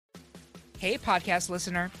Hey, podcast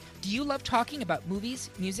listener. Do you love talking about movies,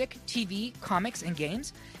 music, TV, comics, and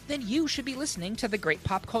games? Then you should be listening to The Great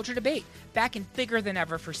Pop Culture Debate, back and bigger than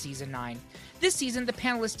ever for Season 9. This season, the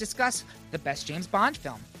panelists discuss the best James Bond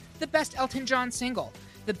film, the best Elton John single,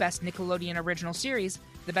 the best Nickelodeon original series,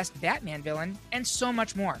 the best Batman villain, and so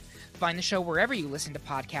much more. Find the show wherever you listen to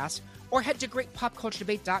podcasts, or head to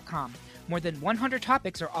greatpopculturedebate.com. More than 100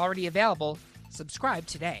 topics are already available. Subscribe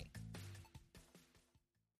today.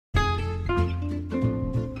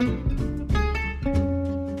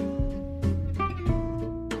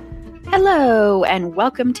 Hello, and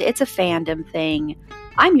welcome to It's a Fandom Thing.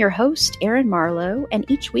 I'm your host, Erin Marlowe, and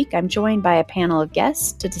each week I'm joined by a panel of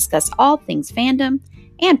guests to discuss all things fandom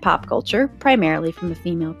and pop culture, primarily from a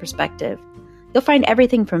female perspective. You'll find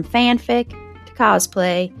everything from fanfic, to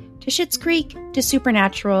cosplay, to Schitt's Creek, to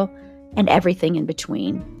Supernatural, and everything in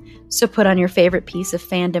between. So put on your favorite piece of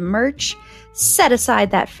fandom merch, set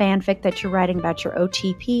aside that fanfic that you're writing about your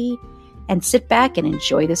OTP, and sit back and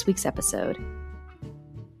enjoy this week's episode.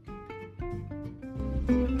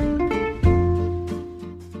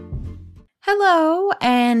 Hello,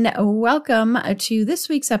 and welcome to this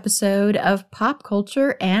week's episode of Pop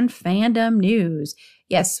Culture and Fandom News.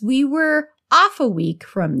 Yes, we were off a week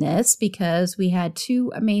from this because we had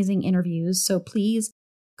two amazing interviews, so please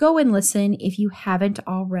go and listen if you haven't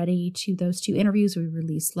already to those two interviews we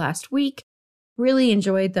released last week. Really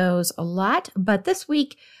enjoyed those a lot, but this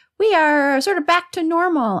week we are sort of back to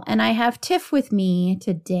normal, and I have Tiff with me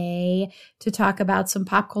today to talk about some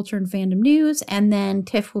pop culture and fandom news, and then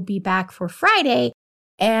Tiff will be back for Friday,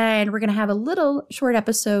 and we're going to have a little short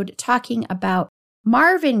episode talking about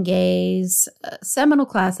Marvin Gaye's seminal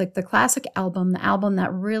classic, the classic album, the album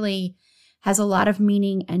that really has a lot of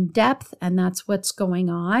meaning and depth, and that's what's going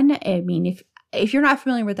on. I mean, if you're not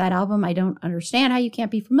familiar with that album, I don't understand how you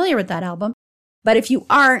can't be familiar with that album. But if you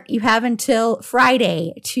aren't, you have until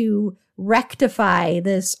Friday to rectify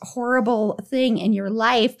this horrible thing in your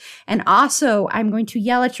life. And also, I'm going to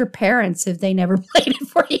yell at your parents if they never played it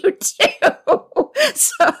for you too.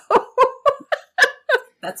 So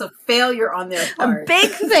that's a failure on their part. A big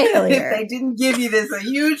failure. If they didn't give you this, a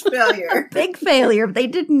huge failure. A big failure. If they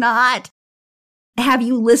did not have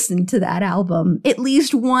you listen to that album at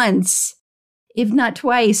least once, if not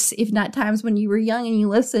twice, if not times when you were young and you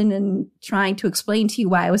listened and trying to explain to you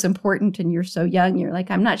why it was important and you're so young, you're like,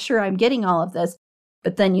 I'm not sure I'm getting all of this.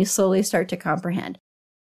 But then you slowly start to comprehend.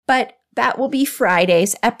 But that will be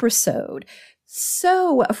Friday's episode.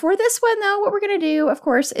 So for this one, though, what we're going to do, of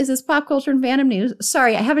course, is this pop culture and fandom news.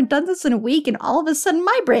 Sorry, I haven't done this in a week, and all of a sudden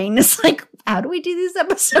my brain is like, how do we do these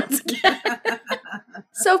episodes again?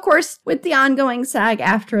 So, of course, with the ongoing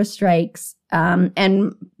SAG-AFTRA strikes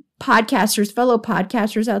and podcasters, fellow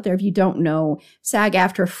podcasters out there, if you don't know,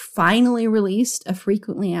 SAG-AFTRA finally released a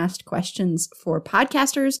frequently asked questions for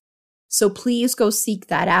podcasters. So please go seek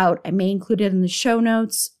that out. I may include it in the show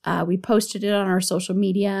notes. We posted it on our social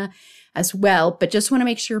media as well, but just want to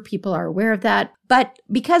make sure people are aware of that. But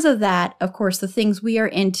because of that, of course, the things we are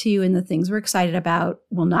into and the things we're excited about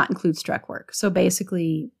will not include struck work. So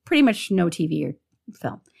basically, pretty much no TV or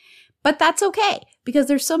film. But that's okay, because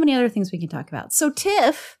there's so many other things we can talk about. So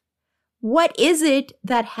Tiff, what is it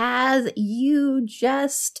that has you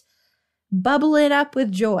just bubbling up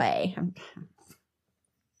with joy?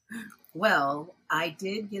 Well, I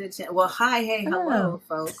did get a chance. Well, hello,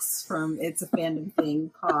 folks, from It's a Fandom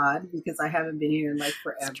Thing pod, because I haven't been here in like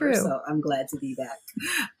forever, so I'm glad to be back.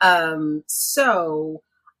 So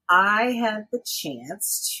I had the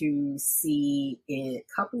chance to see it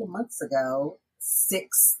a couple of months ago,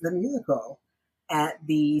 Six, the musical, at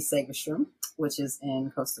the Segerstrom, which is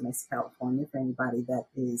in Costa Mesa, California. For anybody that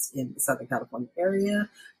is in the Southern California area,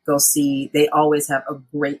 go see. They always have a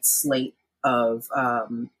great slate of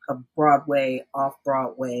Broadway,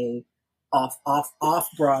 off-Broadway,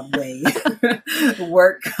 off-Broadway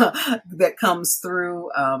work that comes through.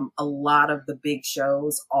 A lot of the big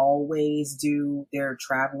shows always do their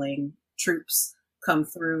traveling troops come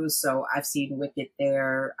through. So I've seen Wicked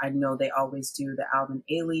there. I know they always do. The Alvin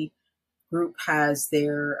Ailey group has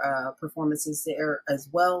their performances there as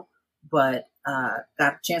well. But got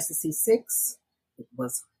a chance to see Six. It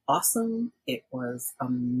was awesome. It was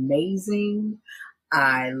amazing.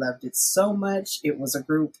 I loved it so much. It was a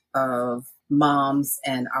group of moms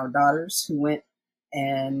and our daughters who went,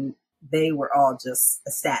 and they were all just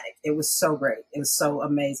ecstatic. It was so great. It was so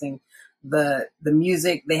amazing. The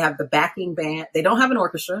music, they have the backing band. They don't have an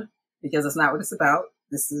orchestra because that's not what it's about.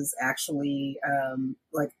 This is actually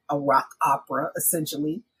like a rock opera,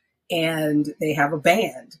 essentially. And they have a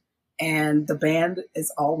band. And the band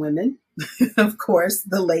is all women. of course,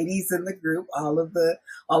 the ladies in the group, all of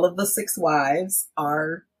the six wives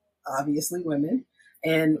are obviously women.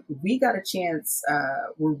 And we got a chance,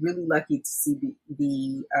 we're really lucky to see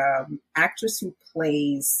the actress who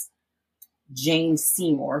plays Jane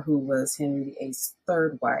Seymour, who was Henry VIII's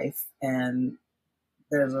third wife. And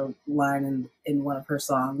there's a line in one of her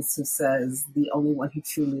songs who says, "The only one who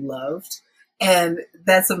truly loved." And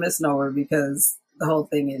that's a misnomer because the whole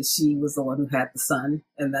thing is she was the one who had the son.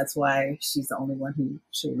 And that's why she's the only one who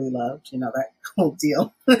truly loved, that whole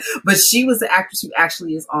deal. But she was the actress who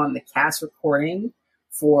actually is on the cast recording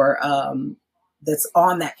for, that's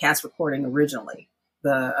on that cast recording originally,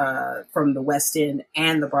 from the West End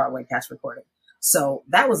and the Broadway cast recording. So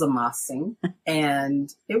that was a Moss thing.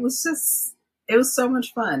 And it was so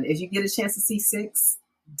much fun. If you get a chance to see Six,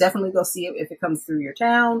 definitely go see it if it comes through your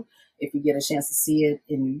town. If you get a chance to see it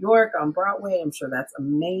in New York on Broadway, I'm sure that's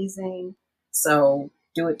amazing. So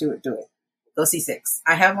do it. Go see Six.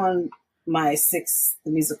 I have on my Six,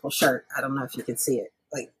 the musical shirt. I don't know if you can see it.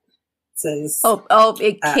 Like, it says.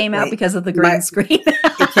 It came out because of the green screen.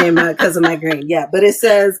 It came out because of my green. Yeah. But it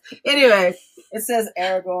says, anyway, it says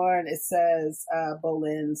Aragorn. It says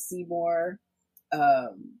Boleyn, Seymour,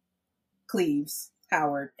 Cleves,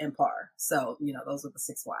 Howard, and Parr. So, those are the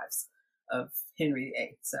six wives of Henry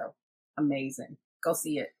VIII. So amazing. Go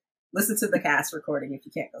see it. Listen to the cast recording if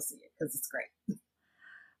you can't go see it, because it's great.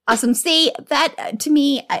 Awesome. See, that to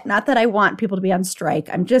me, not that I want people to be on strike.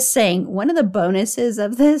 I'm just saying one of the bonuses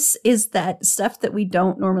of this is that stuff that we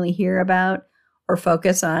don't normally hear about or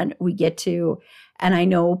focus on, we get to. And I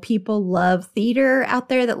know people love theater out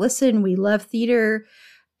there that listen. We love theater.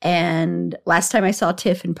 And last time I saw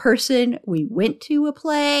Tiff in person, we went to a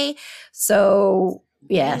play. So,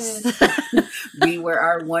 yes. We were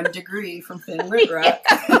our 1 degree from Fenwick Rock.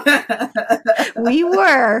 We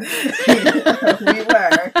were. We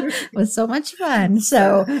were. It was so much fun.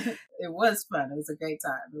 So it was fun. It was a great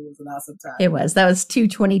time. It was an awesome time. It was. That was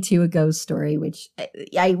 222 A Ghost Story, which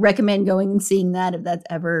I recommend going and seeing that if that's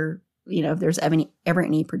ever, if there's ever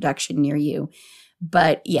any production near you.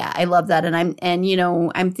 But yeah, I love that. And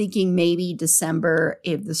I'm thinking maybe December,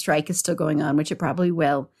 if the strike is still going on, which it probably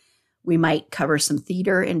will, we might cover some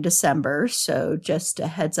theater in December. So just a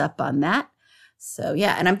heads up on that. So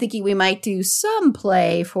yeah, and I'm thinking we might do some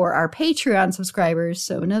play for our Patreon subscribers.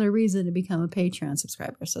 So another reason to become a Patreon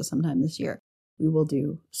subscriber. So sometime this year, we will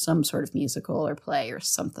do some sort of musical or play or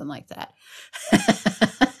something like that.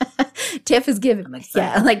 Tiff is giving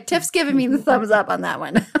Tiff's giving me the thumbs up on that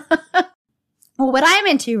one. Well, what I'm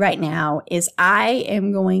into right now is I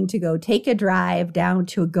am going to go take a drive down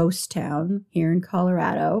to a ghost town here in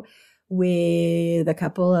Colorado with a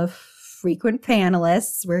couple of frequent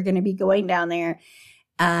panelists. We're going to be going down there.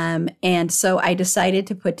 And so I decided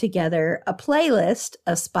to put together a playlist,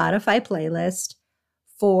 a Spotify playlist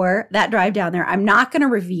for that drive down there. I'm not going to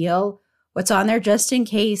reveal what's on there just in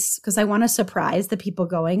case, because I want to surprise the people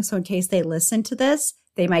going. So in case they listen to this,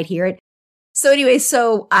 they might hear it. So anyway,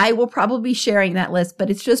 so I will probably be sharing that list, but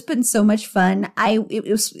it's just been so much fun.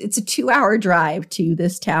 It's a 2-hour drive to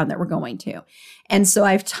this town that we're going to. And so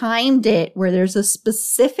I've timed it where there's a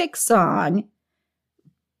specific song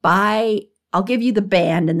I'll give you the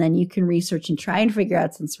band and then you can research and try and figure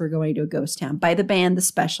out, since we're going to a ghost town, by the band, The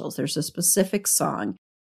Specials. There's a specific song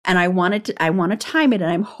and I want to time it,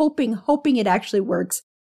 and I'm hoping it actually works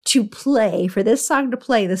to play, for this song to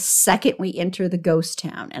play the second we enter the ghost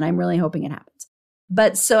town. And I'm really hoping it happens.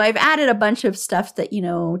 But so I've added a bunch of stuff that,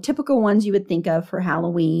 typical ones you would think of for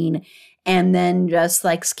Halloween, and then just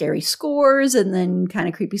like scary scores, and then kind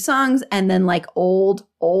of creepy songs, and then like old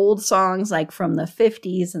songs like from the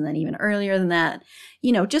 50s, and then even earlier than that,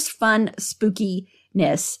 just fun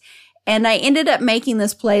spookiness. And I ended up making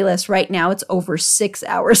this playlist. Right now it's over 6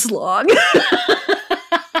 hours long.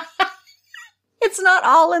 It's not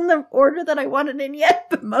all in the order that I wanted in yet,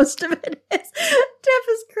 but most of it is. Tiff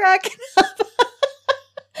is cracking up.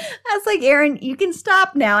 I was like, Erin, you can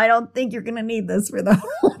stop now. I don't think you're going to need this for the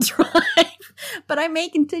whole drive. But I may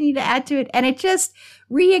continue to add to it. And it just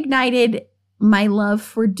reignited my love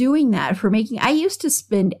for doing that, I used to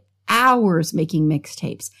spend hours making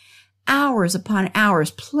mixtapes, hours upon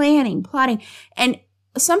hours, planning, plotting. And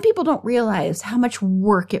some people don't realize how much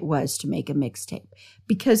work it was to make a mixtape,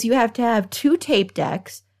 because you have to have 2 tape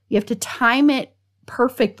decks. You have to time it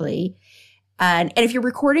perfectly. And if you're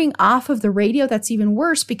recording off of the radio, that's even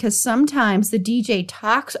worse, because sometimes the DJ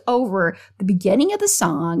talks over the beginning of the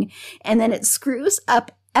song and then it screws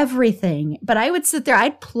up everything. But I would sit there,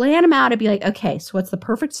 I'd plan them out and be like, okay, so what's the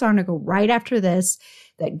perfect song to go right after this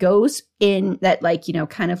that goes in, that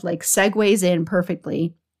kind of like segues in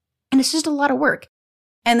perfectly. And it's just a lot of work.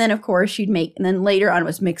 And then, of course, and then later on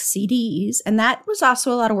was mixed CDs. And that was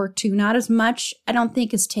also a lot of work too. Not as much, I don't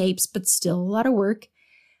think, as tapes, but still a lot of work.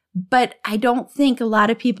 But I don't think a lot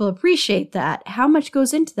of people appreciate that, how much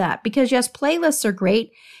goes into that. Because yes, playlists are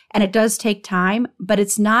great and it does take time, but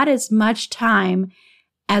it's not as much time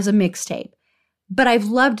as a mixtape. But I've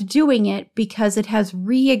loved doing it because it has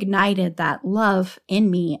reignited that love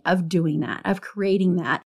in me of doing that, of creating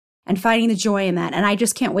that and finding the joy in that. And I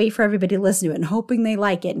just can't wait for everybody to listen to it and hoping they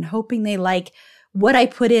like it and hoping they like what I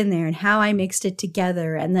put in there and how I mixed it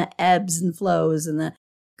together and the ebbs and flows and the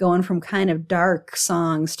going from kind of dark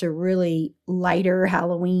songs to really lighter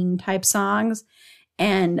Halloween type songs.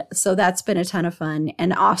 And so that's been a ton of fun.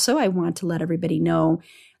 And also I want to let everybody know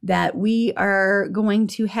that we are going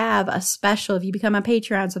to have a special, if you become a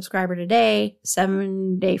Patreon subscriber today,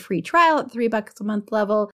 7-day free trial at $3 a month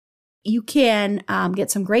level, you can get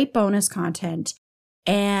some great bonus content.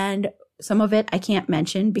 And some of it I can't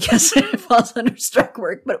mention because it falls under strike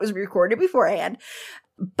work, but it was recorded beforehand.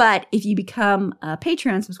 But if you become a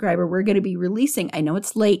Patreon subscriber, we're going to be releasing, I know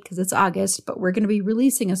it's late because it's August, but we're going to be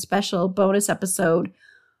releasing a special bonus episode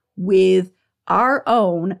with our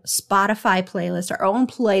own Spotify playlist, our own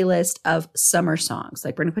playlist of summer songs.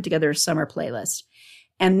 Like we're going to put together a summer playlist.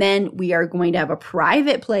 And then we are going to have a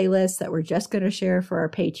private playlist that we're just going to share for our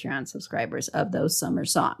Patreon subscribers of those summer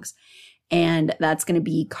songs. And that's going to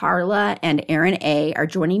be Carla and Aaron A. are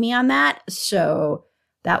joining me on that. So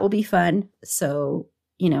that will be fun. So,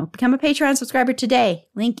 become a Patreon subscriber today.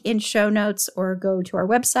 Link in show notes or go to our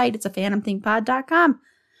website. It's a fandomthingpod.com.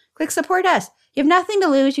 Click support us. You have nothing to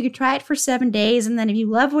lose. You could try it for 7 days. And then if you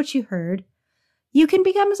love what you heard, you can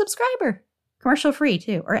become a subscriber. Commercial free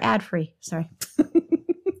too, or ad free. Sorry.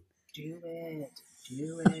 Do it.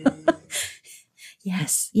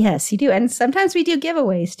 Yes, you do. And sometimes we do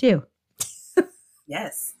giveaways too.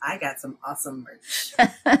 Yes, I got some awesome merch.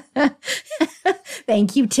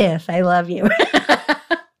 Thank you, Tiff. I love you.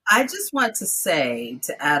 I just want to say,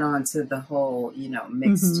 to add on to the whole,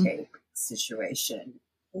 mixtape situation,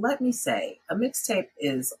 let me say, a mixtape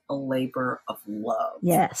is a labor of love.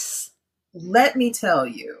 Yes. Let me tell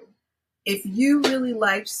you, if you really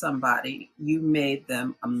liked somebody, you made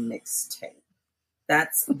them a mixtape.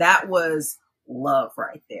 That was love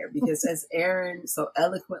right there. Because as Aaron so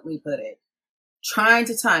eloquently put it, trying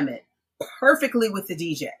to time it perfectly with the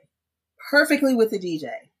DJ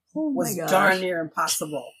was darn near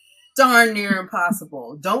impossible. Don't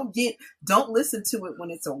listen to it when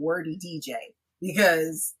it's a wordy DJ,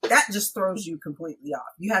 because that just throws you completely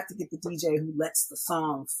off. You have to get the DJ who lets the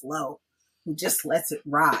song flow, who just lets it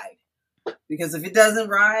ride. Because if it doesn't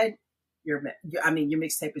ride, your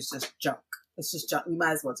mixtape is just junk. It's just junk. You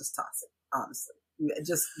might as well just toss it, honestly.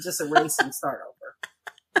 Just erase and start over.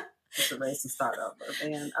 Just erase and start over.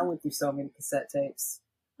 Man, I went through so many cassette tapes.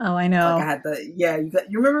 Oh, I know. Like I had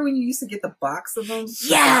you remember when you used to get the box of them? Yes.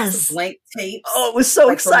 The box of blank tapes. Oh, it was so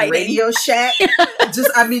exciting. From Radio Shack. just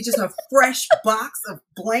a fresh box of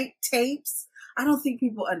blank tapes. I don't think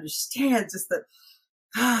people understand just the,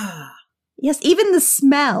 yes, even the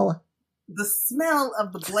smell. The smell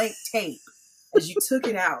of the blank tape as you took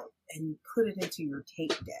it out and you put it into your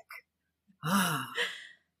tape deck.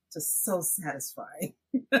 Just so satisfying.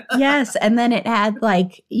 Yes. And then it had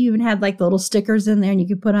you even had the little stickers in there and you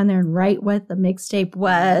could put on there and write what the mixtape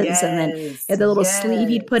was. Yes, and then you had the little sleeve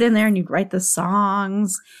you'd put in there and you'd write the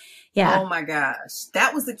songs. Yeah. Oh my gosh.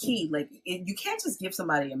 That was the key. You can't just give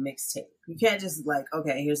somebody a mixtape. You can't just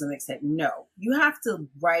okay, here's a mixtape. No, you have to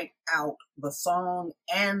write out the song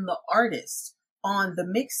and the artist on the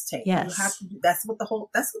mixtape. Yes. You have to that's what the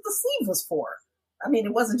sleeve was for. I mean,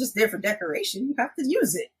 it wasn't just there for decoration. You have to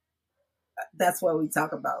use it. That's why we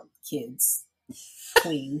talk about kids,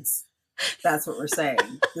 queens. That's what we're saying.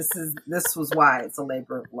 This was why it's a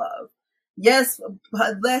labor of love. Yes,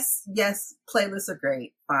 playlists are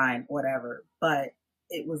great, fine, whatever. But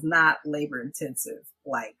it was not labor intensive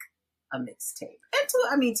like a mixtape. And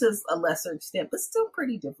to a lesser extent, but still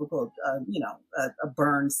pretty difficult. A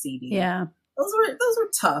burned CD. Yeah. Those were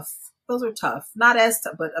tough. Those are tough. Not as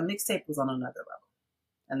tough, but a mixtape was on another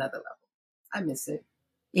level. I miss it.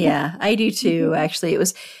 Yeah, I do too. Actually, it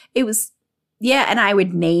was, yeah. And I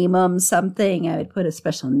would name them something. I would put a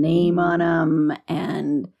special name on them.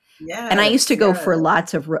 And I used to go for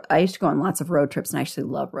I used to go on lots of road trips, and I actually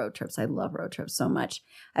love road trips. I love road trips so much.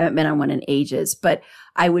 I haven't been on one in ages, but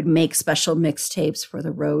I would make special mixtapes for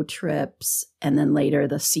the road trips. And then later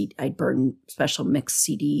I'd burn special mix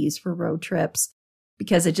CDs for road trips.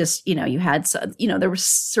 Because it just, you had, there were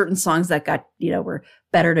certain songs that got, were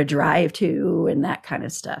better to drive to and that kind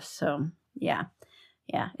of stuff. So, yeah.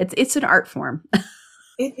 It's an art form.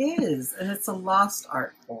 It is, and it's a lost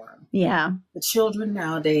art form. Yeah. The children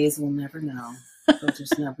nowadays will never know. They'll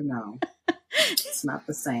just never know. It's not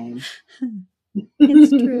the same.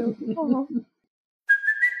 It's true. Oh.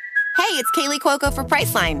 Hey, it's Kaylee Cuoco for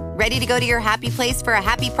Priceline. Ready to go to your happy place for a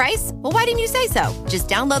happy price? Well, why didn't you say so? Just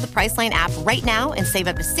download the Priceline app right now and save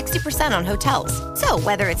up to 60% on hotels. So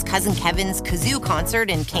whether it's Cousin Kevin's Kazoo Concert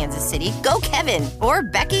in Kansas City, go Kevin, or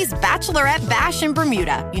Becky's Bachelorette Bash in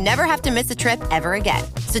Bermuda, you never have to miss a trip ever again.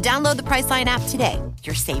 So download the Priceline app today.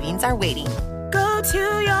 Your savings are waiting. Go to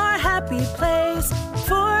your happy place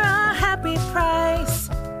for a happy price.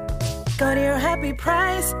 Go to your happy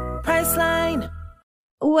price, Priceline.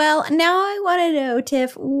 Well, now I want to know,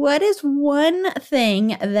 Tiff, what is one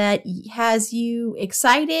thing that has you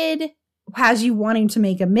excited, has you wanting to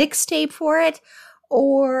make a mixtape for it,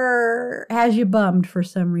 or has you bummed for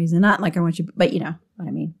some reason? Not like I want you, but you know what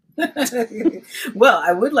I mean. Well,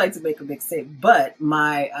 I would like to make a mixtape, but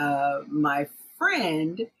my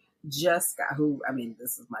friend just got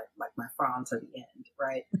this is my farm to the end,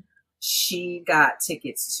 right? She got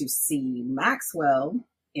tickets to see Maxwell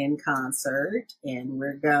in concert, and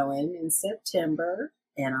we're going in September,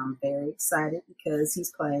 and I'm very excited because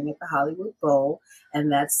he's playing at the Hollywood Bowl, and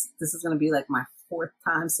this is going to be like my 4th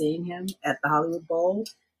time seeing him at the Hollywood Bowl,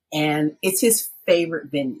 and it's his favorite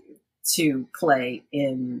venue to play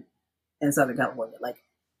in Southern California. Like,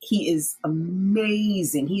 he is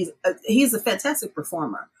amazing. He's a fantastic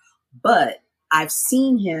performer, but I've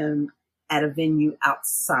seen him at a venue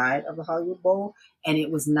outside of the Hollywood Bowl, and it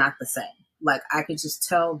was not the same. Like, I could just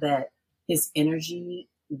tell that his energy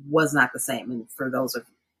was not the same. And for those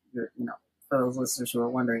listeners who are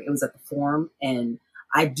wondering, it was at the Forum, and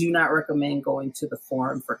I do not recommend going to the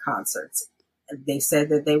Forum for concerts. They said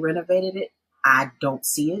that they renovated it. I don't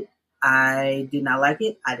see it. I did not like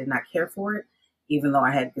it. I did not care for it. Even though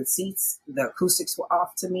I had good seats, the acoustics were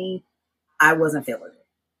off to me. I wasn't feeling it.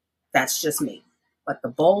 That's just me. But the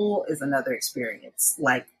Bowl is another experience.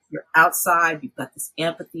 Like, you're outside, you've got this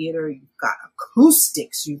amphitheater, you've got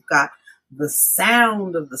acoustics, you've got the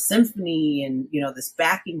sound of the symphony and, this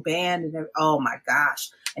backing band and oh my gosh.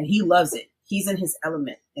 And he loves it. He's in his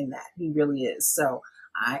element in that. He really is. So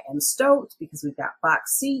I am stoked because we've got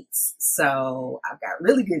box seats. So I've got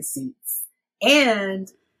really good seats,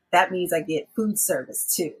 and that means I get food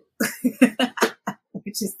service too,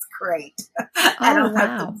 which is great. I don't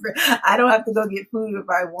have to go get food if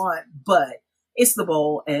I want, but it's the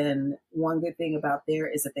Bowl, and one good thing about there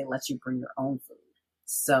is that they let you bring your own food.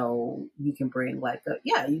 So you can bring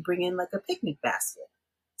you bring in like a picnic basket.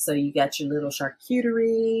 So you got your little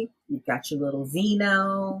charcuterie, you got your little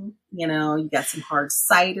vino, you got some hard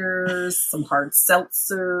ciders, some hard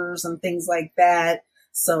seltzers and things like that.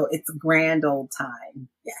 So it's a grand old time.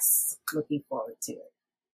 Yes, looking forward to it.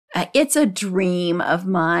 It's a dream of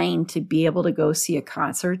mine to be able to go see a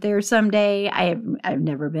concert there someday. I've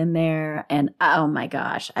never been there, and oh my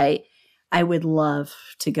gosh, I would love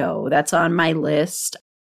to go. That's on my list.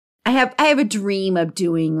 I have a dream of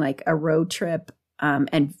doing like a road trip,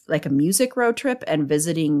 and like a music road trip, and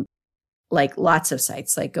visiting like lots of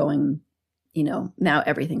sites, like going, now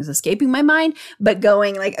everything's escaping my mind, but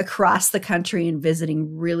going like across the country and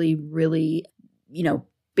visiting really, really,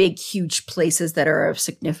 big, huge places that are of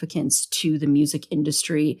significance to the music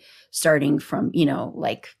industry, starting from,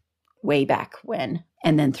 like way back when,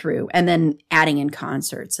 and then through, and then adding in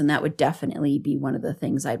concerts. And that would definitely be one of the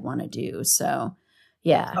things I'd want to do. So,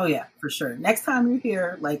 yeah. Oh, yeah, for sure. Next time you're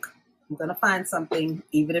here, like, I'm going to find something,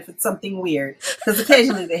 even if it's something weird, because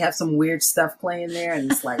occasionally they have some weird stuff playing there, and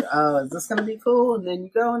it's like, oh, is this going to be cool? And then you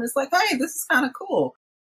go and it's like, hey, this is kind of cool.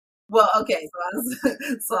 Well, okay,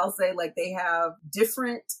 so I'll say, like, they have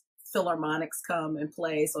different philharmonics come and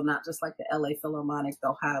play. So not just like the LA Philharmonic,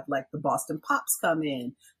 they'll have like the Boston Pops come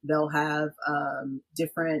in. They'll have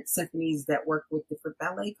different symphonies that work with different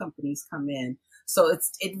ballet companies come in. So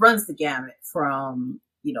it runs the gamut from,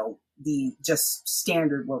 the just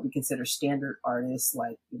standard, what we consider standard artists,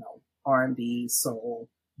 like, R&B, soul,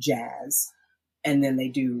 jazz. And then they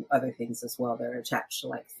do other things as well that are attached to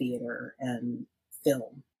like theater and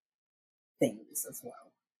film things as well.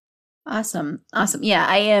 Awesome. Yeah,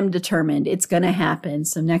 I am determined. It's going to happen.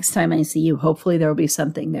 So next time I see you, hopefully there will be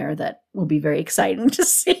something there that will be very exciting to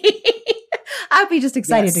see. I'll be just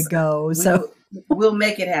excited to go. So we'll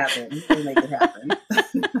make it happen.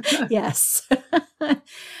 Yes.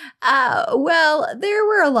 Well, there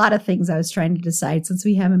were a lot of things I was trying to decide since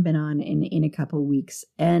we haven't been on in a couple of weeks.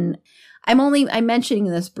 And I'm mentioning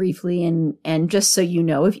this briefly and just so you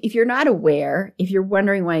know, if you're not aware, if you're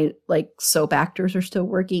wondering why like soap actors are still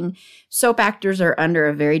working, soap actors are under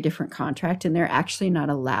a very different contract and they're actually not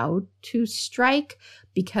allowed to strike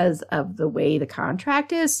because of the way the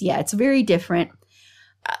contract is. Yeah, it's very different.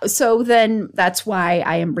 So then that's why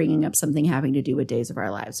I am bringing up something having to do with Days of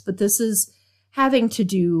Our Lives. But this is having to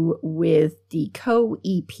do with the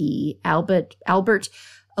co-EP, Albert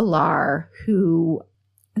Alar, who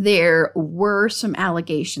there were some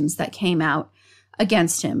allegations that came out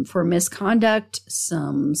against him for misconduct,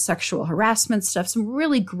 some sexual harassment stuff, some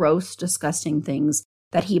really gross, disgusting things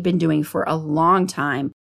that he'd been doing for a long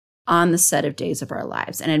time on the set of Days of Our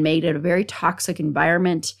Lives. And it made it a very toxic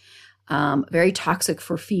environment, very toxic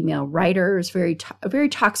for female writers, very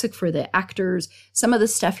toxic for the actors. Some of the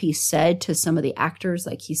stuff he said to some of the actors,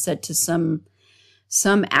 like he said to some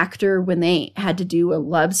actor when they had to do a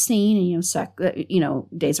love scene, and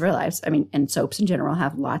Days of Our Lives, I mean, and soaps in general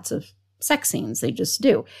have lots of sex scenes. They just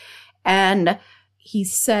do. And he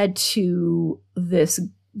said to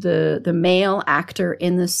the male actor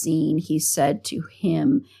in the scene, he said to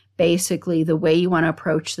him, basically, the way you want to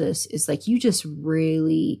approach this is like, you just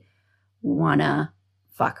really want to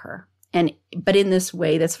fuck her. But in this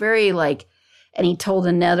way that's very like, and he told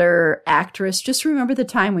another actress, just remember the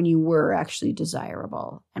time when you were actually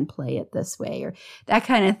desirable and play it this way, or that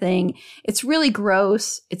kind of thing. It's really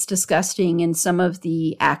gross. It's disgusting. And some of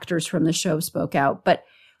the actors from the show spoke out. But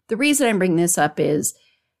the reason I'm bringing this up is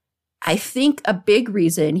I think a big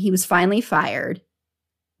reason he was finally fired,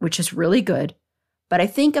 which is really good. But I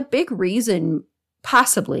think a big reason,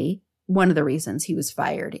 possibly one of the reasons he was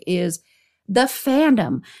fired, is the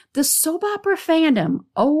fandom, the soap opera fandom.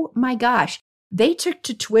 Oh my gosh. They took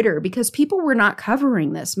to Twitter because people were not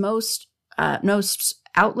covering this. Most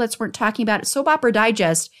outlets weren't talking about it. Soap Opera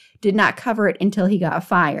Digest did not cover it until he got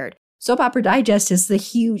fired. Soap Opera Digest is the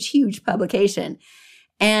huge, huge publication.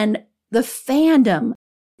 And the fandom,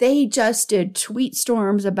 they just did tweet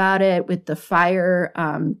storms about it with the fire.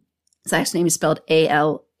 His last name is spelled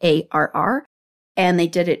Alarr. And they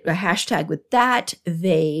did a hashtag with that.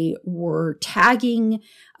 They were tagging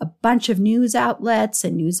a bunch of news outlets,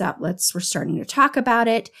 and news outlets were starting to talk about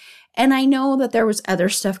it. And I know that there was other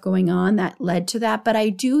stuff going on that led to that, but I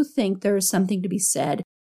do think there is something to be said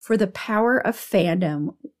for the power of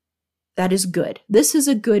fandom that is good. This is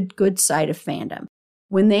a good side of fandom.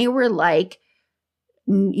 When they were like,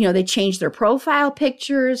 they changed their profile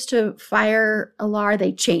pictures to fire Alar.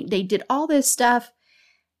 They did all this stuff.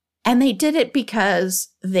 And they did it because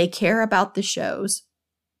they care about the shows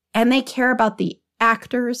and they care about the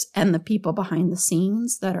actors and the people behind the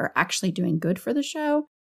scenes that are actually doing good for the show.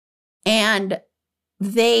 And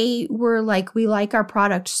they were like, we like our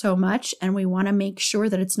product so much and we want to make sure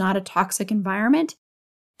that it's not a toxic environment.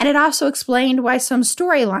 And it also explained why some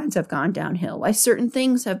storylines have gone downhill, why certain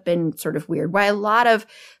things have been sort of weird, why a lot of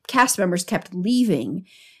cast members kept leaving.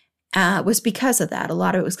 Was because of that. A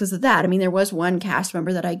lot of it was because of that. I mean, there was one cast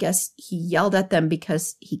member that I guess he yelled at them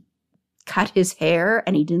because he cut his hair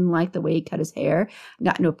and he didn't like the way he cut his hair.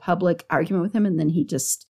 Got into a public argument with him, and then he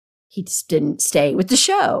just didn't stay with the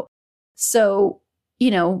show. So,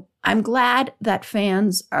 I'm glad that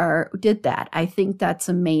fans did that. I think that's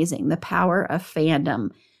amazing. The power of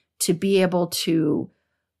fandom to be able to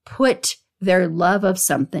put their love of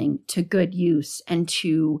something to good use and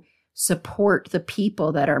to support the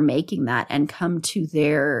people that are making that and come to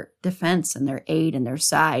their defense and their aid and their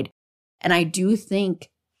side. And I do think,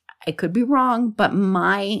 I could be wrong, but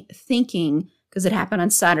my thinking, because it happened on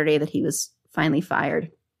Saturday that he was finally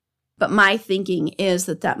fired, but my thinking is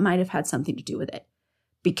that might have had something to do with it,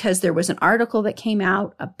 because there was an article that came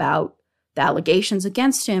out about the allegations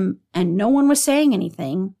against him and no one was saying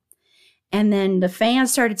anything. And then the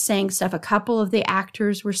fans started saying stuff. A couple of the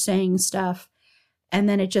actors were saying stuff. And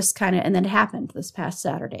then it happened this past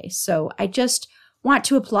Saturday. So I just want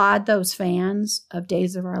to applaud those fans of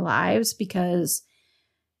Days of Our Lives, because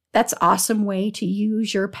that's an awesome way to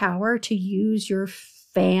use your power, to use your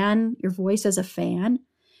voice as a fan.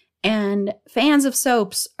 And fans of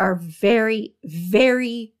soaps are very,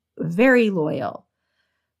 very, very loyal,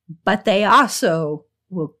 but they also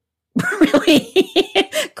will really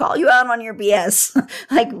call you out on your BS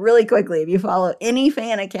like really quickly if you follow any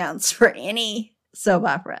fan accounts for any soap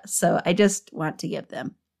opera. So I just want to give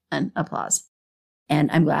them an applause.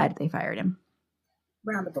 And I'm glad they fired him.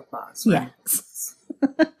 Round of applause. Yes.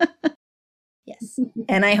 Yes.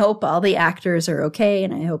 And I hope all the actors are okay.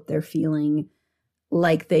 And I hope they're feeling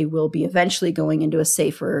like they will be eventually going into a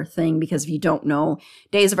safer thing. Because if you don't know,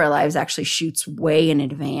 Days of Our Lives actually shoots way in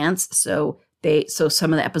advance. So So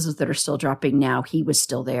some of the episodes that are still dropping now, he was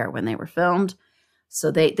still there when they were filmed.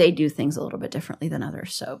 So they do things a little bit differently than other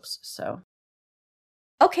soaps. So,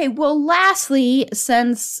 okay. Well, lastly,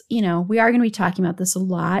 since, we are going to be talking about this a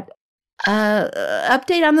lot,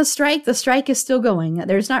 update on the strike. The strike is still going.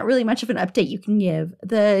 There's not really much of an update you can give.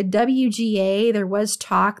 The WGA, there was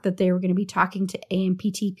talk that they were going to be talking to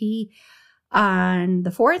AMPTP on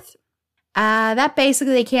the 4th. That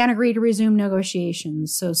basically they can't agree to resume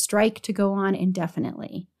negotiations. So strike to go on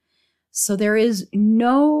indefinitely. So there is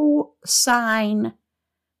no sign,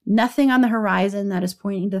 nothing on the horizon that is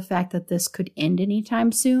pointing to the fact that this could end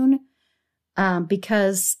anytime soon,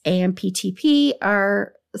 because AMPTP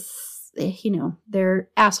are, they're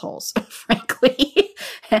assholes, frankly,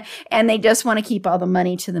 and they just want to keep all the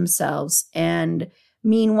money to themselves. And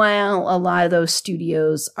meanwhile, a lot of those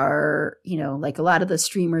studios are, like a lot of the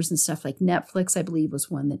streamers and stuff like Netflix, I believe,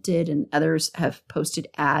 was one that did, and others have posted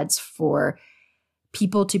ads for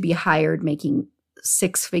people to be hired making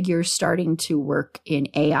 6 figures starting to work in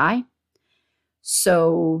AI.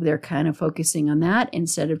 So they're kind of focusing on that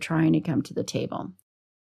instead of trying to come to the table.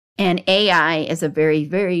 And AI is a very,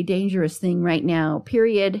 very dangerous thing right now,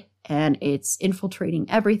 period. And it's infiltrating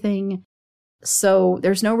everything. So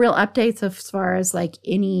there's no real updates as far as like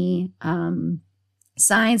any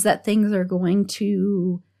signs that things are going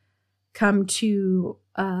to come to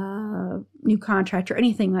a new contract or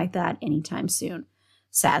anything like that anytime soon,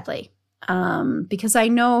 sadly. Because I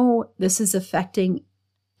know this is affecting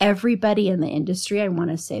everybody in the industry. I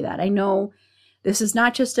want to say that. I know this is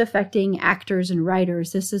not just affecting actors and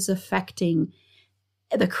writers. This is affecting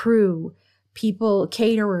the crew, people,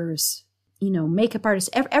 caterers, makeup artists,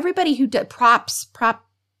 everybody who does prop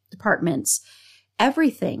departments,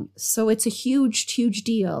 everything. So it's a huge, huge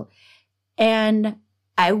deal. And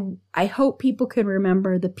I hope people can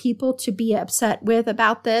remember the people to be upset with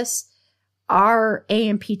about this are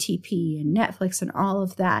AMPTP and Netflix and all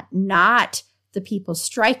of that, not the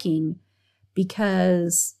striking,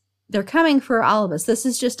 because they're coming for all of us. This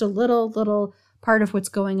is just a little part of what's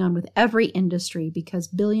going on with every industry, because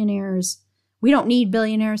billionaires, we don't need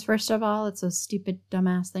billionaires, first of all. It's a stupid,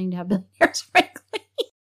 dumbass thing to have billionaires, frankly.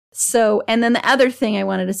 So, and then the other thing I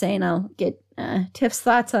wanted to say, and I'll get Tiff's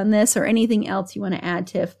thoughts on this or anything else you want to add,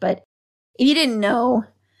 Tiff, but if you didn't know,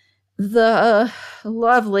 the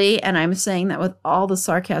lovely, and I'm saying that with all the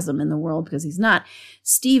sarcasm in the world because he's not,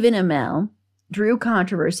 Stephen Amell drew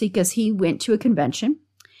controversy because he went to a convention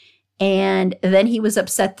and then he was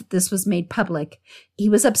upset that this was made public. He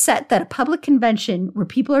was upset that a public convention where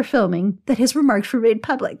people are filming, that his remarks were made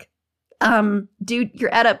public. Dude,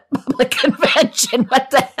 you're at a public convention. What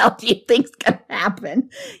the hell do you think's going to happen?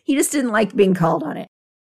 He just didn't like being called on it.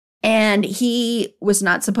 And he was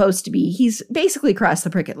not supposed to be, he's basically crossed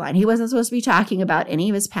the picket line. He wasn't supposed to be talking about any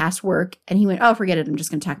of his past work. And he went, oh, forget it. I'm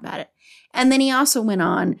just going to talk about it. And then he also went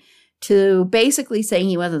on to basically saying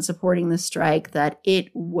he wasn't supporting the strike, that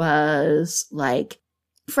it was like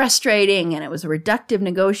frustrating and it was a reductive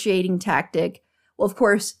negotiating tactic. Well, of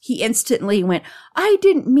course, he instantly went, I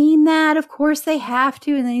didn't mean that. Of course they have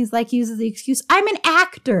to. And then he's like, uses the excuse, I'm an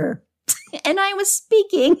actor. And I was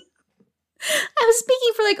speaking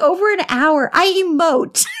for like over an hour. I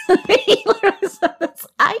emote.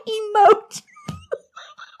 I emote.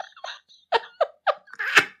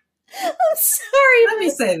 I'm sorry. Let me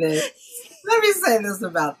say this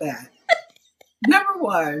about that. Number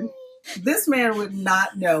one, this man would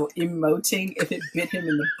not know emoting if it bit him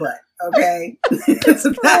in the butt. Okay? That's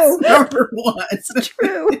number one. It's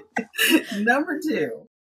true. Number two,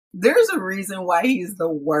 there's a reason why he's the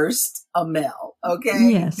worst Amell. Okay?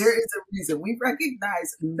 Yes. There is a reason. We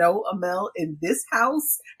recognize no Amell in this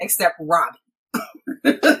house except Robbie.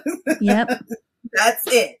 Yep. That's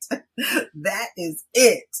it. That is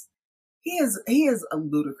it. He is a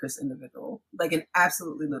ludicrous individual, like an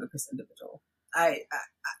absolutely ludicrous individual.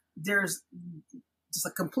 There's just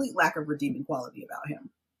a complete lack of redeeming quality about him.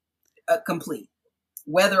 Complete,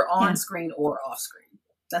 whether on screen or off screen.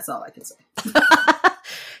 That's all I can say.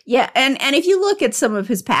 Yeah, and if you look at some of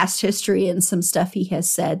his past history and some stuff he has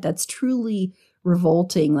said, that's truly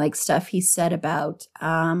revolting. Like stuff he said about,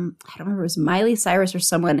 I don't remember, it was Miley Cyrus or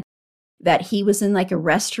someone, that he was in like a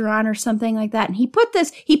restaurant or something like that. And he put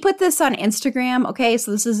this on Instagram. Okay.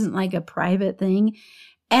 So this isn't like a private thing.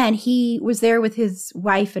 And he was there with his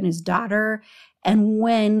wife and his daughter. And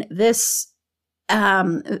when this,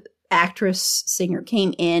 actress singer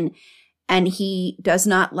came in and he does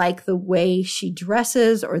not like the way she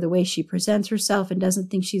dresses or the way she presents herself and doesn't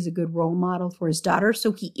think she's a good role model for his daughter.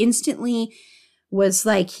 So he instantly was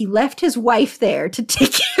like, he left his wife there to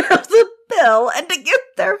take care of the bill and to get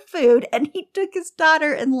their food, and he took his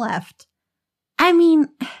daughter and left. I mean,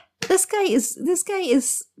 this guy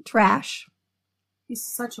is trash. He's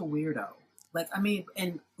such a weirdo. Like, I mean,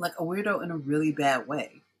 and like a weirdo in a really bad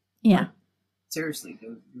way. Yeah. Like, seriously,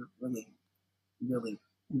 dude, you're really, really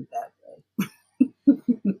in a bad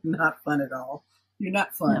way. Not fun at all. You're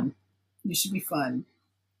not fun. No. You should be fun.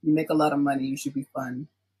 You make a lot of money. You should be fun,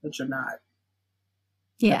 but you're not.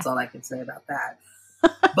 Yeah. That's all I can say about that.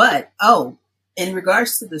 But, in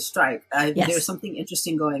regards to the strike, Yes. there's something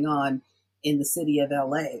interesting going on in the city of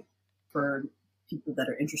LA for people that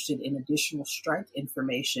are interested in additional strike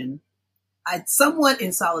information. Somewhat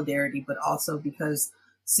in solidarity, but also because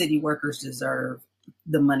city workers deserve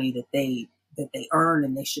the money that they earn,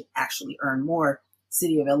 and they should actually earn more.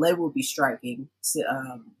 City of LA will be striking.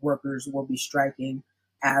 Workers will be striking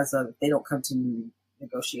as of, if they don't come to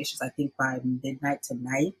negotiations, I think by midnight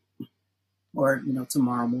tonight or,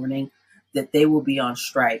 tomorrow morning, that they will be on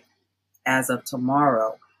strike as of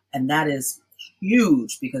tomorrow. And that is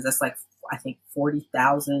huge because that's like, I think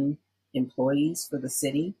 40,000 employees for the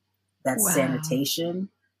city. That's Wow. sanitation,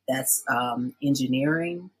 that's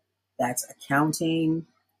engineering, that's accounting,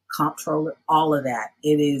 comptroller, all of that.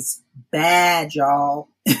 It is bad, y'all.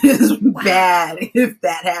 It is bad if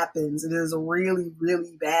that happens. It is really,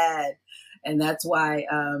 really bad. And that's why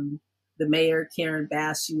the mayor, Karen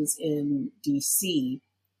Bass, she was in DC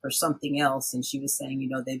for something else. And she was saying,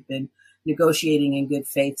 they've been negotiating in good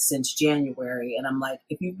faith since January. And I'm like,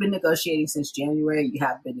 if you've been negotiating since January, you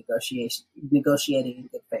have been negotiating in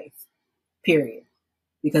good faith, period.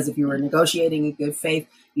 Because if you were negotiating in good faith,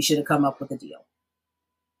 you should have come up with a deal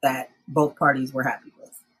that both parties were happy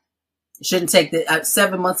with. It shouldn't take the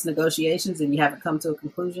 7 months negotiations and you haven't come to a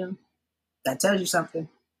conclusion. That tells you something.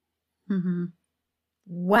 Mm-hmm.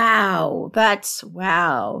 Wow.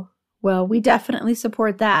 Wow. Well, we definitely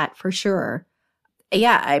support that for sure.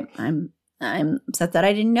 Yeah, I'm upset that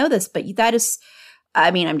I didn't know this, but that is,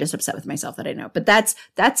 I'm just upset with myself that I know. But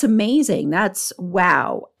that's amazing. That's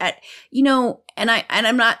wow. And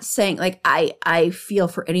I'm not saying like I feel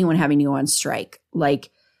for anyone having to go on strike. Like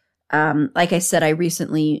I said, I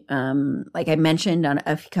recently, like I mentioned on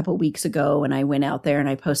a couple weeks ago, when I went out there and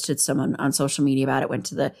I posted someone on social media about it, went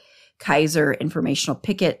to the Kaiser informational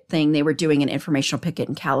picket thing. They were doing an informational picket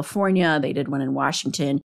in California. They did one in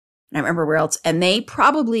Washington. And I remember where else. And they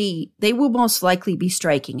will most likely be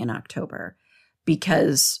striking in October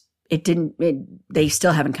because they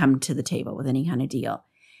still haven't come to the table with any kind of deal.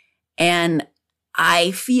 And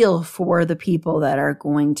I feel for the people that are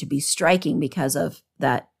going to be striking because of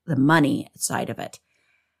that, the money side of it.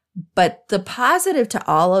 But the positive to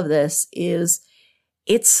all of this is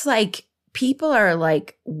it's like people are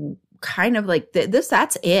like kind of like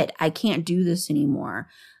that's it. I can't do this anymore.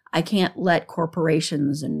 I can't let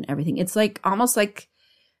corporations and everything. It's like almost like,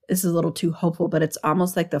 this is a little too hopeful, but it's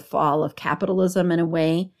almost like the fall of capitalism in a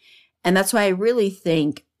way. And that's why I really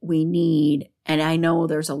think we need, and I know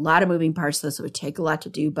there's a lot of moving parts to this, it would take a lot to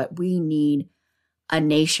do, but we need a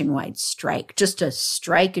nationwide strike, just a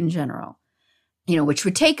strike in general, which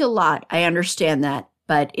would take a lot. I understand that,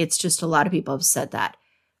 but it's just a lot of people have said that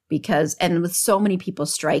because, and with so many people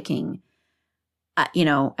striking,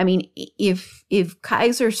 if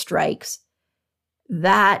Kaiser strikes,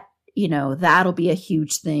 that, that'll be a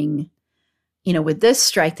huge thing. With this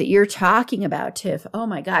strike that you're talking about, Tiff, oh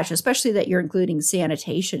my gosh, especially that you're including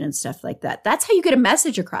sanitation and stuff like that. That's how you get a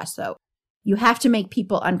message across, though. You have to make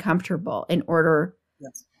people uncomfortable in order.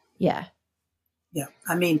 Yes. Yeah. Yeah.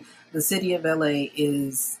 The city of LA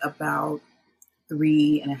is about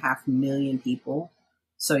 3.5 million people.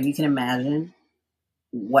 So you can imagine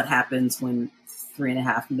what happens when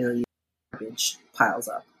 3.5 million garbage piles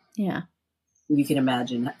up. Yeah. You can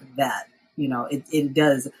imagine that, it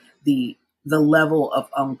does the level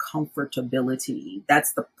of uncomfortability.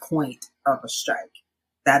 That's the point of a strike.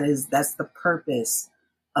 That's the purpose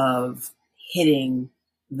of hitting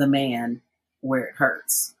the man where it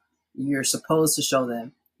hurts. You're supposed to show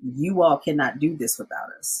them, you all cannot do this without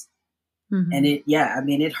us. Mm-hmm. And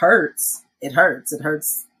it hurts. It hurts. It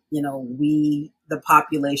hurts, the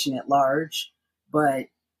population at large, but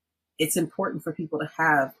it's important for people to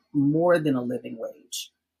have more than a living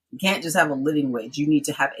wage. You can't just have a living wage. You need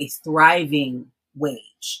to have a thriving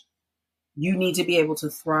wage. You need to be able to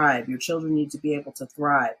thrive. Your children need to be able to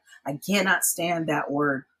thrive. I cannot stand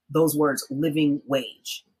those words, living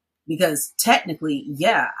wage, because technically,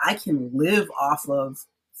 yeah, I can live off of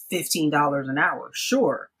 $15 an hour.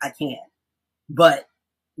 Sure, I can. But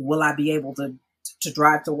will I be able to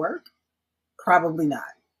drive to work? Probably not.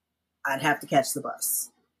 I'd have to catch the bus.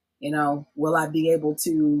 Will I be able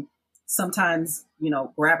to sometimes,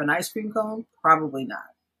 grab an ice cream cone? Probably not.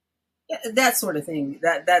 that sort of thing.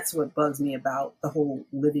 That's what bugs me about the whole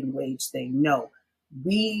living wage thing. No,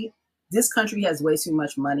 this country has way too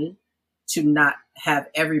much money to not have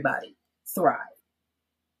everybody thrive.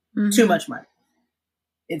 Mm-hmm. Too much money.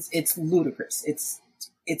 It's ludicrous.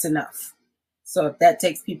 It's enough. So if that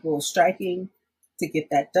takes people striking to get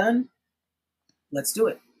that done, let's do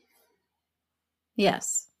it.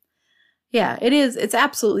 Yes. Yeah, it is. It's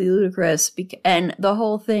absolutely ludicrous. And the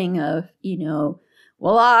whole thing of,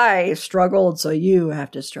 well, I struggled, so you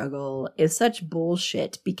have to struggle is such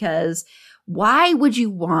bullshit, because why would you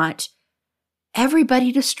want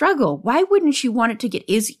everybody to struggle? Why wouldn't you want it to get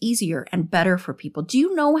easier and better for people? Do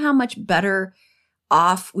you know how much better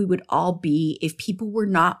off we would all be if people were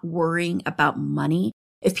not worrying about money?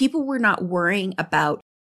 If people were not worrying about,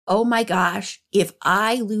 oh my gosh, if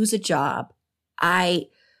I lose a job, I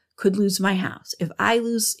could lose my house. If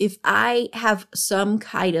I have some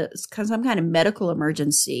kind of medical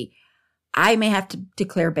emergency, I may have to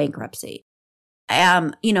declare bankruptcy.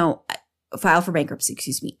 File for bankruptcy,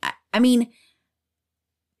 excuse me. I mean,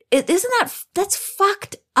 that's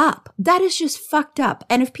fucked up. That is just fucked up.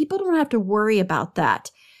 And if people don't have to worry about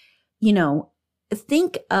that,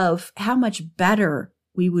 think of how much better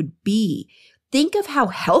we would be. Think of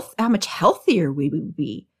how much healthier we would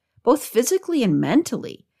be, both physically and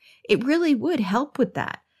mentally. It really would help with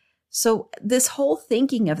that. So this whole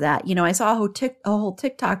thinking of that, I saw a whole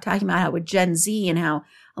TikTok talking about how with Gen Z and how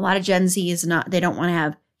a lot of Gen Z they don't want to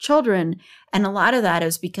have children. And a lot of that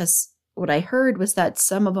is because what I heard was that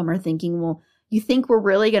some of them are thinking, well, you think we're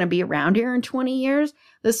really going to be around here in 20 years?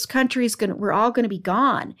 This country's we're all going to be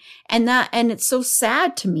gone. And it's so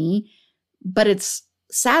sad to me, but it's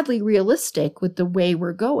sadly realistic with the way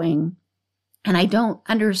we're going. And I don't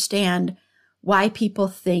understand why people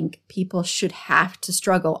think people should have to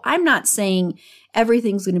struggle. I'm not saying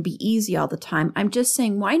everything's going to be easy all the time. I'm just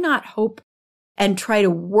saying, why not hope and try to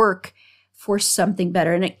work for something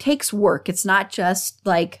better? And it takes work. It's not just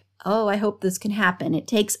like, oh, I hope this can happen. It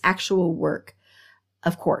takes actual work,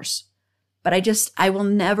 of course. But I will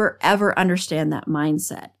never, ever understand that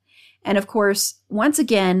mindset. And of course, once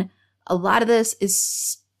again, a lot of this is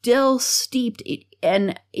still steeped.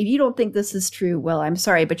 And if you don't think this is true, well, I'm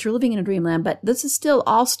sorry, but you're living in a dreamland. But this is still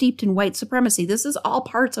all steeped in white supremacy. This is all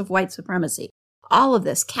parts of white supremacy. All of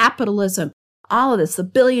this, capitalism, all of this, the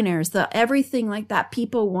billionaires, the everything like that,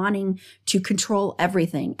 people wanting to control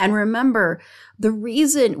everything. And remember, the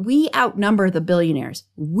reason we outnumber the billionaires,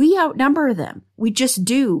 we outnumber them. We just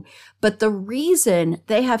do. But the reason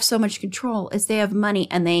they have so much control is they have money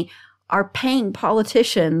and they are paying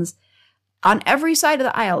politicians on every side of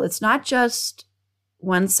the aisle. It's not just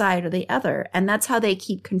one side or the other. And that's how they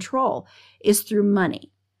keep control, is through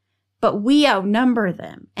money. But we outnumber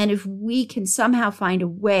them. And if we can somehow find a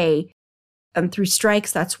way, and through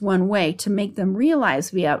strikes, that's one way, to make them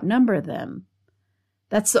realize we outnumber them,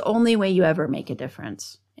 that's the only way you ever make a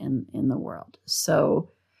difference in the world. So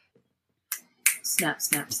snap,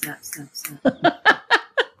 snap, snap, snap, snap.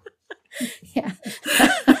 Yeah.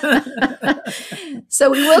 So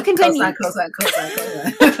we will continue.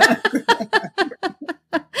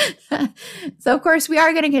 So, of course, we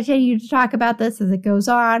are going to continue to talk about this as it goes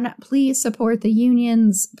on. Please support the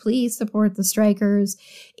unions. Please support the strikers.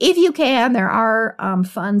 If you can, there are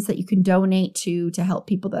funds that you can donate to help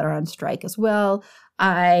people that are on strike as well.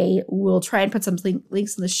 I will try and put some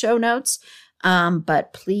links in the show notes,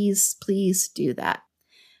 but please do that.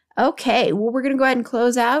 Okay, well, we're going to go ahead and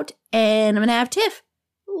close out, and I'm going to have Tiff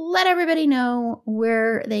let everybody know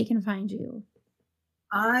where they can find you.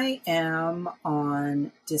 I am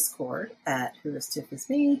on Discord at Who Is Tiff Is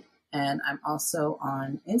Me, and I'm also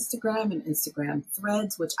on Instagram and Instagram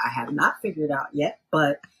Threads, which I have not figured out yet,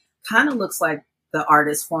 but kind of looks like the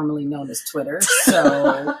artist formerly known as Twitter.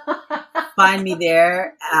 So find me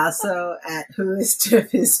there. Also at Who Is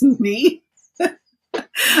Tiff Is Me.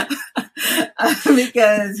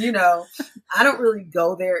 Because, I don't really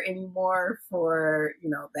go there anymore for,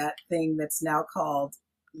 that thing that's now called,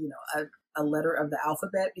 a letter of the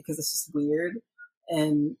alphabet, because it's just weird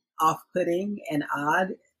and off-putting and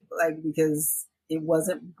odd, because it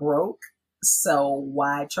wasn't broke. So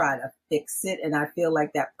why try to fix it? And I feel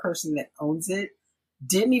like that person that owns it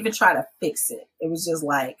didn't even try to fix it. It was just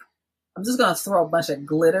like, I'm just going to throw a bunch of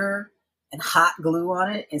glitter and hot glue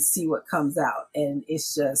on it and see what comes out. And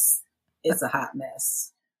it's a hot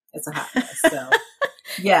mess. It's a hot mess. So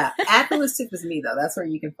yeah, at Who Is Tiff Is Me, though. That's where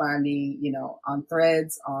you can find me, on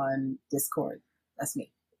Threads, on Discord. That's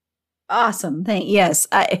me. Awesome. Yes.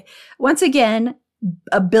 Once again,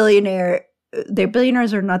 a billionaire their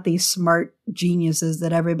billionaires are not these smart geniuses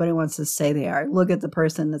that everybody wants to say they are. Look at the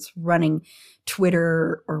person that's running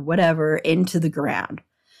Twitter or whatever into the ground.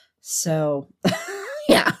 So,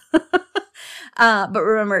 yeah. But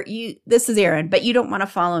remember, this is Erin, but you don't want to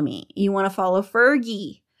follow me. You want to follow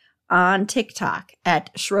Fergie on TikTok at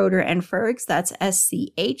Schroeder and Fergs. That's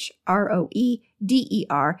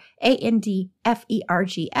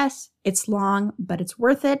SCHROEDERANDFERGS. It's long, but it's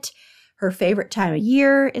worth it. Her favorite time of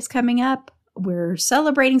year is coming up. We're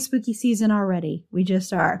celebrating spooky season already. We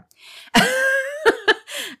just are.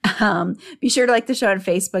 Be sure to like the show on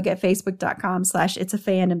Facebook at facebook.com/It's a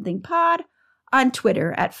Fandom Thing Pod. On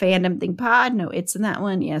Twitter at Fandom Thing Pod. No, it's in that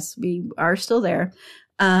one. Yes, we are still there.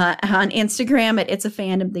 On Instagram at It's a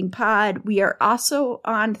Fandom Thing Pod. We are also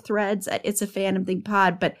on Threads at It's a Fandom Thing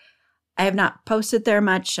Pod, but I have not posted there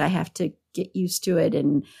much. I have to get used to it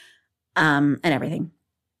and everything.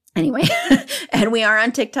 Anyway, and we are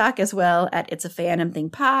on TikTok as well at It's a Fandom Thing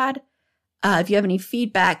Pod. If you have any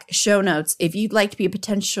feedback, show notes, if you'd like to be a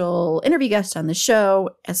potential interview guest on the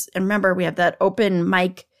show, and remember, we have that open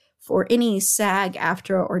mic for any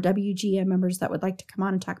SAG-AFTRA or WGA members that would like to come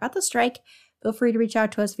on and talk about the strike. Feel free to reach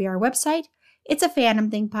out to us via our website. It's a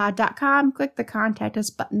fandomthingpod.com. Click the contact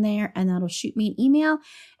us button there, and that'll shoot me an email,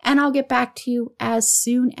 and I'll get back to you as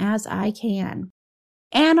soon as I can.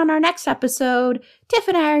 And on our next episode, Tiff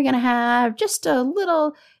and I are going to have just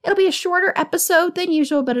it'll be a shorter episode than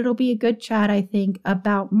usual, but it'll be a good chat, I think,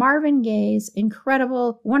 about Marvin Gaye's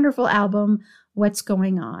incredible, wonderful album, What's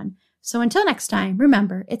Going On. So until next time,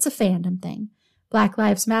 remember, it's a fandom thing. Black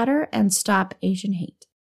Lives Matter and stop Asian hate.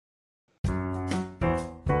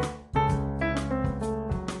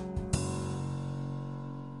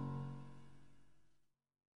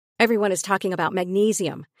 Everyone is talking about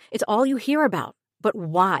magnesium. It's all you hear about. But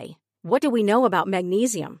why? What do we know about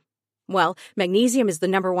magnesium? Well, magnesium is the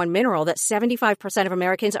number one mineral that 75% of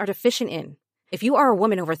Americans are deficient in. If you are a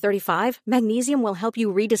woman over 35, magnesium will help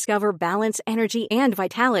you rediscover balance, energy, and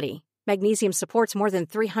vitality. Magnesium supports more than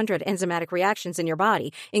 300 enzymatic reactions in your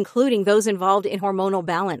body, including those involved in hormonal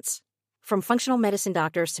balance. From functional medicine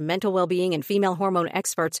doctors to mental well-being and female hormone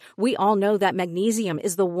experts, we all know that magnesium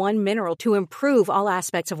is the one mineral to improve all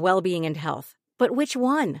aspects of well-being and health. But which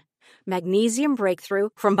one? Magnesium Breakthrough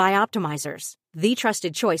from Bioptimizers, the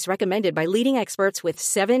trusted choice recommended by leading experts with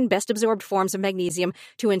 7 best-absorbed forms of magnesium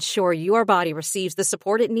to ensure your body receives the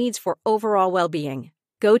support it needs for overall well-being.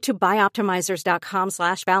 Go to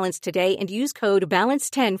bioptimizers.com/balance today and use code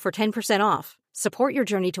BALANCE10 for 10% off. Support your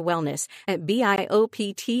journey to wellness at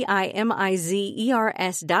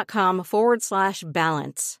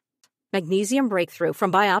bioptimizers.com/balance. Magnesium Breakthrough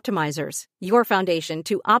from Bioptimizers, your foundation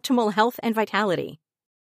to optimal health and vitality.